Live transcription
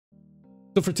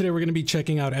So for today, we're going to be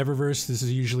checking out Eververse. This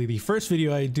is usually the first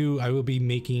video I do. I will be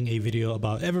making a video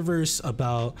about Eververse,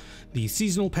 about the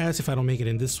seasonal pass. If I don't make it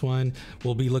in this one,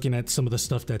 we'll be looking at some of the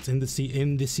stuff that's in the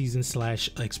season slash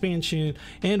expansion,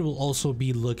 and we'll also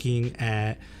be looking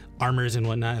at armors and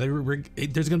whatnot. There's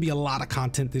going to be a lot of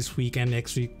content this week and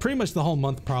next week, pretty much the whole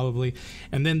month probably.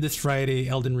 And then this Friday,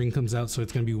 Elden Ring comes out, so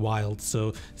it's going to be wild.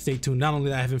 So stay tuned. Not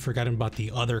only that, I haven't forgotten about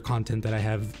the other content that I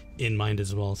have in mind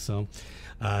as well. So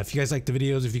if you guys like the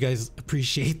videos, if you guys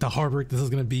appreciate the hard work this is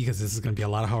going to be, because this is going to be a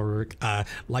lot of hard work,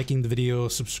 liking the video,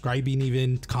 subscribing,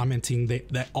 even commenting,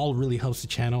 that all really helps the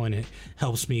channel, and it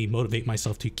helps me motivate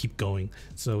myself to keep going.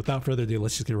 So without further ado,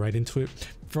 let's just get right into it.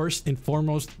 First and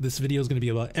foremost, this video is going to be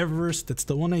about Eververse. That's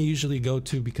the one I usually go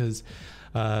to because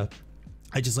I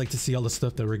just like to see all the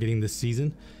stuff that we're getting this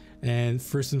season. And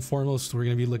first and foremost, we're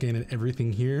going to be looking at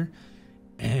everything here,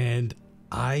 and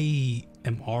I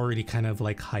am already kind of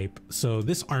like hype. So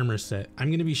this armor set, I'm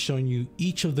going to be showing you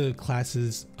each of the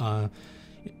classes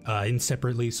in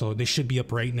separately, so they should be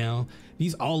up right now.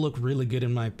 These all look really good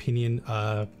in my opinion.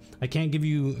 I can't give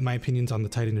you my opinions on the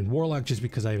Titan and Warlock just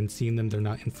because I haven't seen them, they're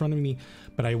not in front of me,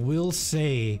 but I will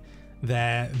say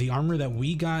that the armor that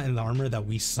we got and the armor that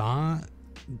we saw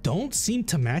don't seem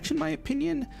to match in my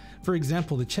opinion. For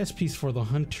example, the chest piece for the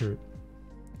Hunter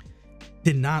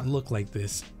did not look like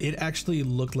this. It actually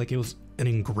looked like it was an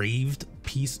engraved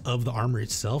piece of the armor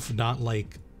itself, not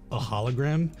like a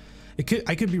hologram.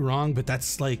 I could be wrong, but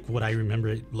that's like what I remember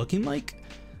it looking like.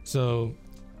 So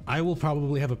I will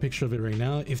probably have a picture of it right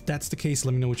now. If that's the case,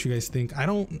 let me know what you guys think. I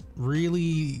don't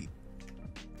really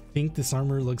think this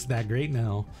armor looks that great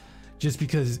now, just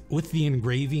because with the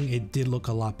engraving it did look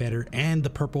a lot better, and the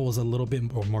purple was a little bit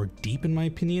more deep in my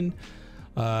opinion.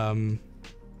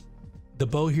 The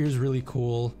bow here is really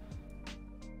cool,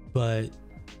 but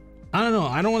I don't know.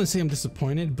 I don't want to say I'm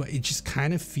disappointed, but it just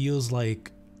kind of feels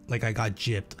like I got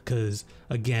gypped, because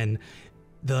again,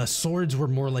 the swords were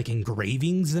more like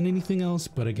engravings than anything else,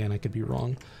 but again, I could be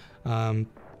wrong.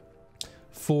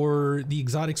 For the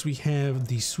exotics, we have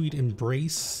the Sweet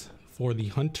Embrace for the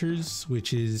Hunters,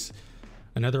 which is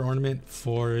another ornament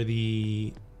for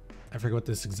the, I forget what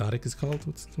this exotic is called.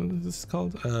 What is this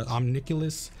called?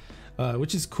 Omniculus.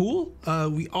 Which is cool.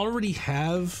 We already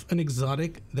have an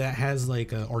exotic that has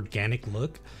like an organic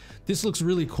look. This looks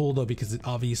really cool though, because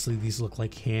obviously these look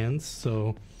like hands,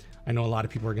 so I know a lot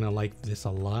of people are gonna like this a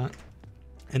lot.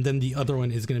 And then the other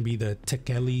one is gonna be the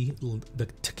Tekeli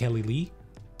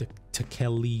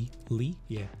Lee.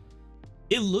 Yeah,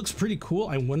 it looks pretty cool.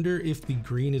 I wonder if the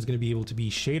green is gonna be able to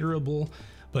be shaderable,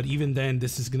 but even then,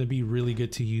 this is gonna be really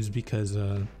good to use because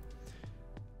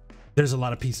there's a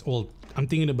lot of pieces. Well, I'm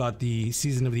thinking about the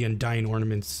Season of the Undying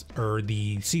ornaments, or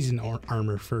the season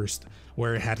armor first,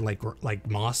 where it had like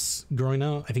moss growing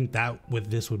out. I think that with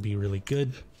this would be really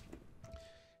good.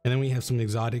 And then we have some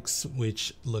exotics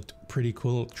which looked pretty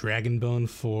cool. Dragonbone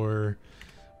for,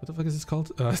 what the fuck is this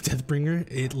called? Deathbringer.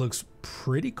 It looks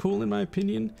pretty cool in my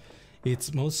opinion.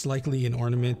 It's most likely an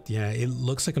ornament. Yeah, it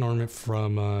looks like an ornament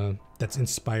from that's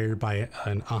inspired by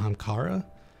an Ahamkara.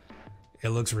 It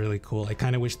looks really cool. I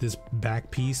kind of wish this back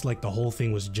piece, like the whole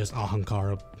thing, was just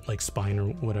Ahamkara, like spine or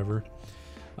whatever.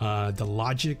 The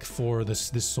logic for this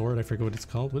sword, I forget what it's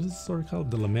called. What is this sword called?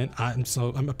 The Lament.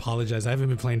 I'm apologize. I haven't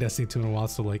been playing Destiny 2 in a while,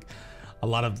 so like a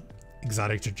lot of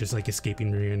exotics are just like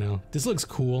escaping me right now. This looks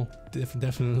cool.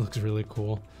 Definitely looks really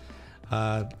cool.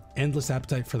 Endless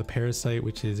Appetite for the Parasite,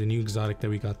 which is a new exotic that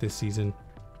we got this season.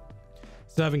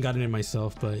 Still haven't gotten it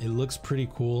myself, but it looks pretty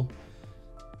cool.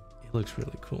 It looks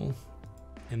really cool.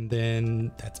 And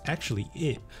then that's actually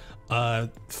it.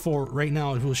 For right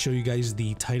now, I will show you guys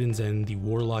the Titans and the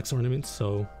Warlocks ornaments.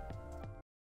 So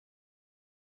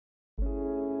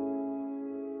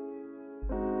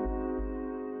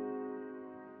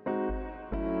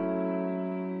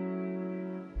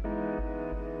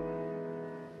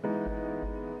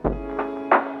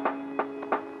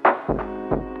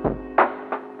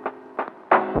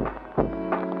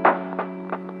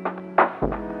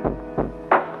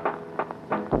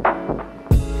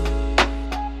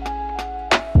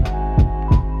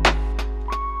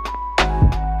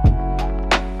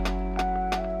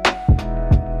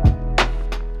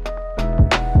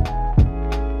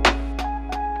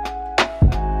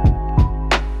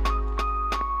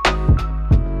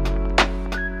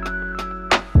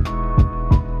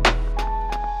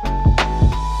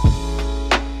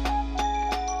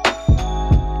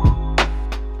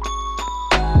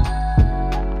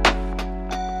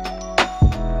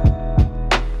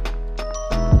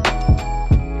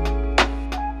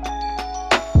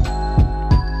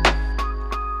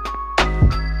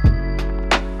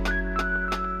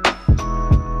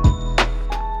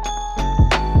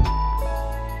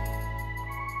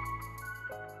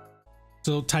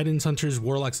So Titans, Hunters,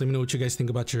 Warlocks, let me know what you guys think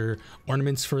about your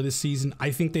ornaments for this season. I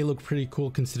think they look pretty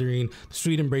cool considering the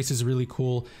Sweet Embrace is really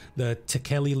cool. The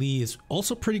Tekeli is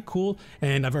also pretty cool.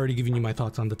 And I've already given you my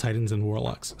thoughts on the Titans and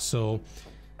Warlocks. So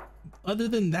other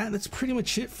than that, that's pretty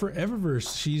much it for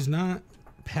Eververse. She's not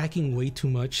packing way too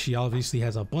much. She obviously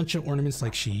has a bunch of ornaments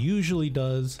like she usually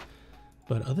does.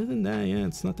 But other than that, yeah,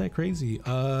 it's not that crazy.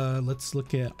 Let's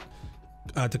look at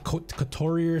the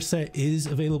Couturier set is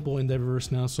available in the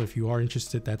Eververse now, so if you are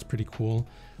interested, that's pretty cool.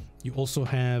 You also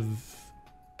have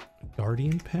a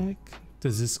Guardian pack.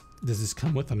 Does this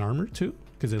come with an armor too?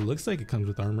 Because it looks like it comes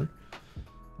with armor.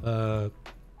 And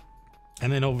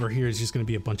then over here is just going to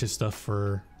be a bunch of stuff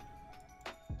for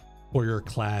your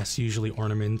class, usually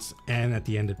ornaments, and at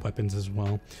the end weapons as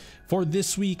well. For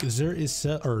this week, for this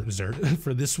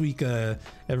week,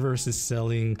 Eververse is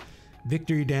selling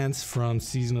Victory Dance from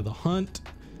Season of the Hunt,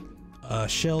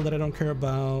 Shell that I don't care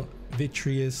about,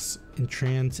 Vitreous,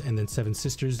 Entrance, and then Seven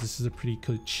Sisters. This is a pretty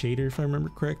good shader if I remember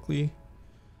correctly.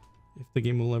 If the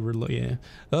game will ever load, yeah.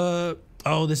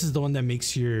 Oh, this is the one that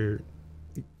makes your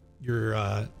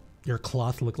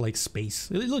cloth look like space.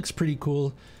 It looks pretty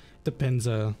cool. Depends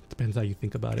how you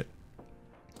think about it.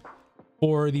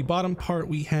 For the bottom part,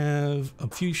 we have a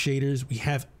few shaders. We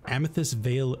have Amethyst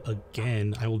Veil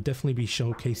again. I will definitely be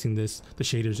showcasing the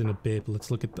shaders in a bit, but let's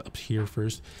look at up here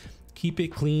first. Keep It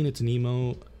Clean, it's an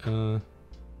emo. Would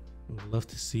love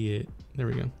to see it. There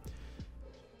we go.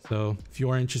 So if you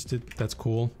are interested, that's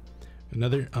cool.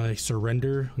 Another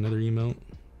Surrender, another emote,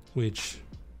 which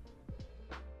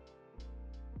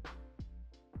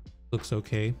looks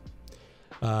okay.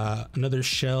 Another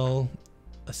Shell,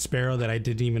 a Sparrow that I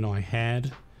didn't even know I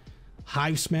had.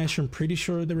 Hive Smash, I'm pretty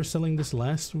sure they were selling this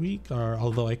last week, or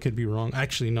although I could be wrong.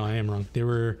 Actually, no, I am wrong. They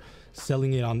were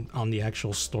selling it on the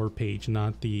actual store page,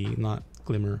 not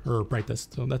Glimmer or Bright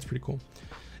Dust. So that's pretty cool.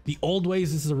 The Old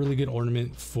Ways, this is a really good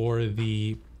ornament for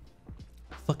the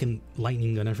fucking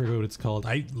lightning gun. I forget what it's called.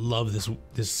 I love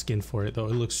this skin for it though.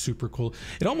 It looks super cool.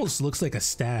 It almost looks like a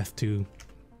staff too.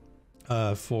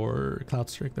 For Cloud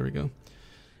Strike. There we go.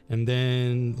 And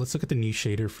then let's look at the new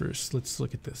shader first. Let's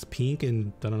look at this pink,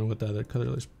 and I don't know what the other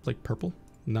color is, like purple.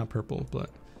 Not purple, but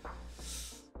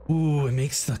ooh, it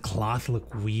makes the cloth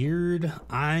look weird.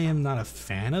 I am not a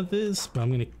fan of this, but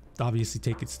I'm gonna obviously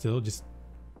take it still. Just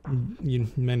you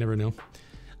may never know.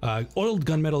 Oiled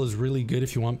gunmetal is really good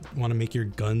if you want to make your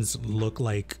guns look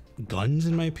like guns.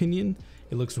 In my opinion,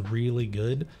 it looks really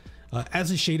good.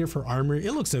 As a shader for armor,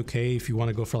 it looks okay if you want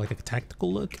to go for like a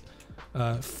tactical look.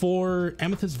 For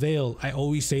Amethyst Veil, I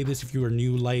always say this: if you are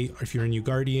new light, or if you're a new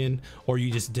guardian, or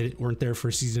you just weren't there for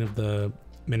a season of the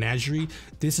menagerie,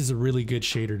 this is a really good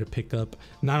shader to pick up.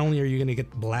 Not only are you going to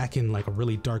get black and like a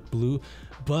really dark blue,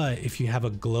 but if you have a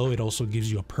glow, it also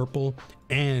gives you a purple,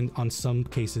 and on some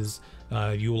cases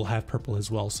you will have purple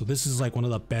as well. So this is like one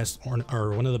of the best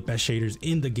or one of the best shaders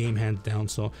in the game, hands down.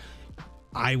 So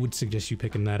I would suggest you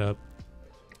picking that up.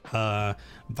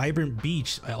 Vibrant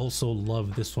Beach, I also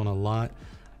love this one a lot.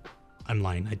 I'm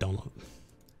lying, I don't love it.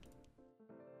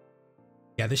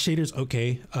 Yeah, this shader's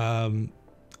okay.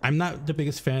 I'm not the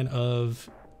biggest fan of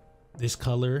this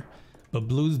color, but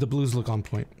the blues look on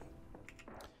point.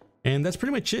 And that's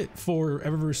pretty much it for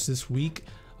Eververse this week.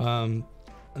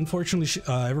 Unfortunately,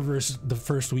 Eververse, the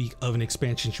first week of an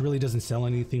expansion, she really doesn't sell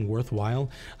anything worthwhile.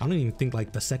 I don't even think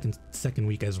like the second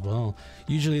week as well.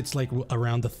 Usually it's like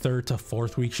around the 3rd to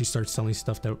 4th week she starts selling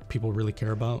stuff that people really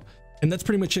care about. And that's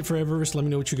pretty much it for Eververse. Let me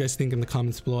know what you guys think in the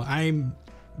comments below. I'm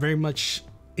very much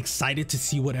excited to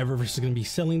see what Eververse is going to be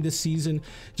selling this season,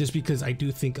 just because I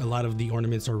do think a lot of the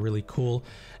ornaments are really cool,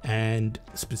 and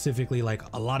specifically like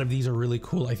a lot of these are really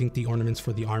cool. I think the ornaments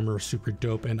for the armor are super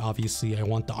dope, and obviously I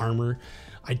want the armor.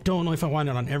 I don't know if I want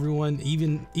it on everyone,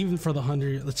 even for the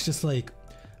hunter. Let's just like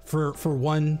for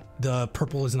one, the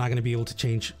purple is not going to be able to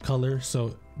change color,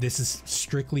 so this is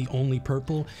strictly only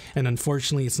purple, and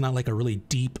unfortunately it's not like a really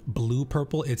deep blue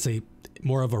purple. It's a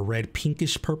more of a red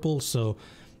pinkish purple, so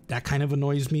that kind of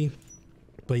annoys me.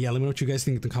 But yeah, let me know what you guys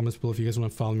think in the comments below. If you guys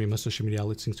want to follow me on my social media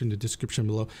outlets, links are in the description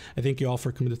below. I thank you all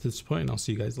for coming to this point, and I'll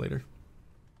see you guys later.